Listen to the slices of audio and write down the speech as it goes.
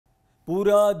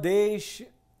पूरा देश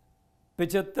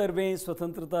 75वें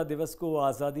स्वतंत्रता दिवस को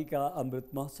आज़ादी का अमृत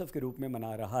महोत्सव के रूप में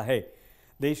मना रहा है।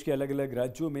 देश के अलग अलग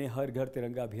राज्यों में हर घर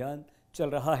तिरंगा अभियान चल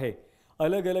रहा है।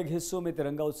 अलग अलग हिस्सों में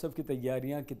तिरंगा उत्सव की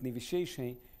तैयारियां कितनी विशेष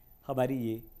हैं, हमारी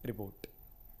ये रिपोर्ट।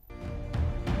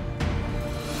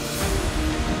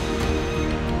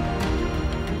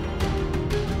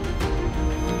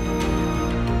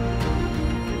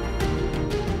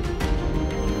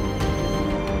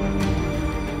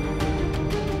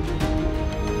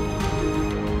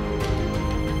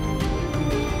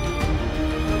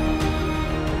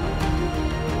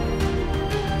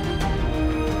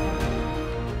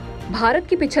 भारत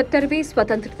के 75वें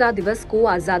स्वतंत्रता दिवस को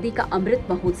आजादी का अमृत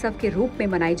महोत्सव के रूप में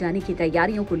मनाए जाने की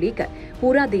तैयारियों को लेकर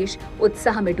पूरा देश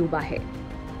उत्साह में डूबा है।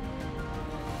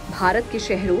 भारत के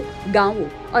शहरों, गांवों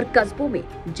और कस्बों में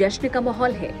जश्न का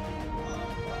माहौल है।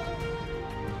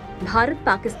 भारत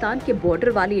पाकिस्तान के बॉर्डर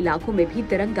वाले इलाकों में भी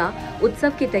तिरंगा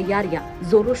उत्सव की तैयारियां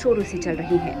जोरों शोरों से चल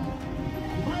रही हैं।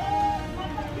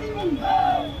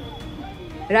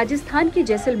 राजस्थान के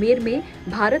जैसलमेर में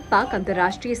भारत पाक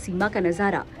अंतर्राष्ट्रीय सीमा का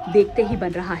नजारा देखते ही बन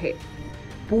रहा है।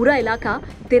 पूरा इलाका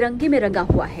तिरंगे में रंगा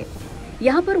हुआ है।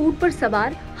 यहाँ पर ऊंट पर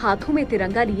सवार हाथों में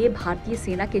तिरंगा लिए भारतीय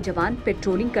सेना के जवान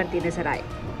पेट्रोलिंग करते नजर आए।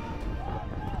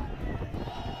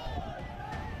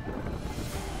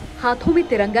 हाथों में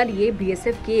तिरंगा लिए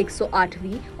बीएसएफ के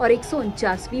 108वीं और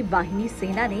 149वीं वाहिनी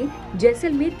सेना ने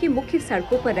जैसलमेर के मुख्य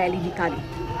सड़कों पर रैली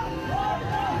निकाली।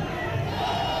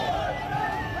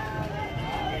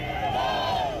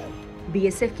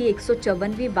 बीएसएफ की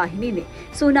 154वीं वाहिनी ने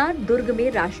सोनार दुर्ग में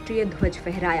राष्ट्रीय ध्वज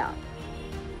फहराया।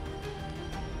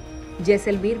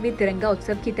 जैसलमेर में तिरंगा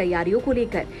उत्सव की तैयारियों को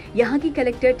लेकर यहां की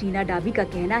कलेक्टर टीना डाबी का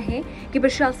कहना है कि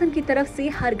प्रशासन की तरफ से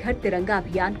हर घर तिरंगा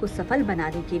अभियान को सफल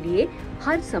बनाने के लिए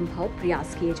हर संभव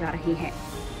प्रयास किए जा रहे हैं।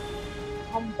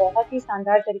 हम बहुत ही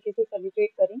शानदार तरीके से सेलिब्रेट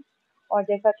करें और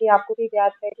जैसा कि आपको भी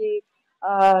याद है कि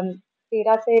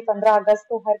 13 से 15 अगस्त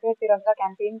को हर घर तिरंगा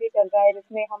कैंपेन भी चल रहा है,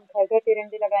 जिसमें हम घर घर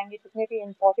तिरंगे लगाएंगे। जितने भी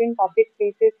इम्पोर्टेंट पब्लिक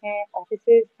प्लेसेस हैं,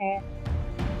 ऑफिसेज हैं।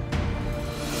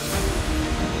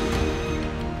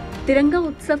 तिरंगा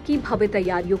उत्सव की भव्य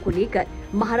तैयारियों को लेकर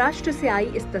महाराष्ट्र से आई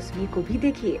इस तस्वीर को भी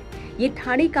देखिए। ये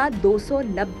ठाणे का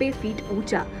 290 फीट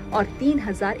ऊंचा और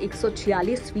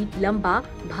 3146 फीट लंबा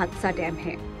भादसा डैम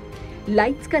है।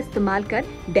 लाइट्स का इस्तेमाल कर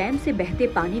डैम से बहते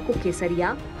पानी को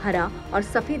केसरिया, हरा और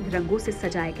सफेद रंगों से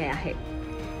सजाया गया है,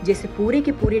 जैसे पूरे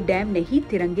के पूरे डैम ने ही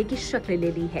तिरंगे की शक्ल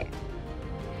ले ली है।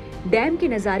 डैम के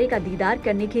नजारे का दीदार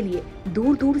करने के लिए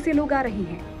दूर दूर से लोग आ रहे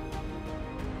हैं।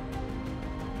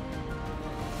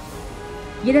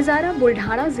 ये नजारा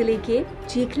बुल्ढाणा जिले के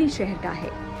चीखली शहर का है।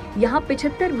 यहाँ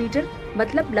 75 मीटर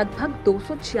मतलब लगभग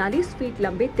 246 फीट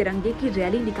लंबे तिरंगे की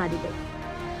रैली निकाली गई।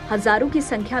 हजारों की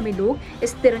संख्या में लोग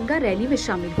इस तिरंगा रैली में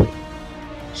शामिल हुए।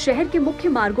 शहर के मुख्य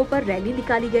मार्गों पर रैली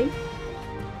निकाली गई।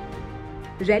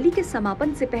 रैली के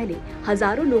समापन से पहले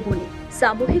हजारों लोगों ने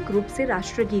सामूहिक रूप से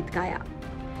राष्ट्रगीत गाया।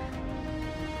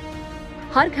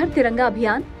 हर घर तिरंगा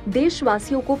अभियान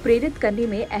देशवासियों को प्रेरित करने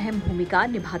में अहम भूमिका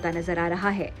निभाता नजर आ रहा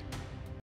है।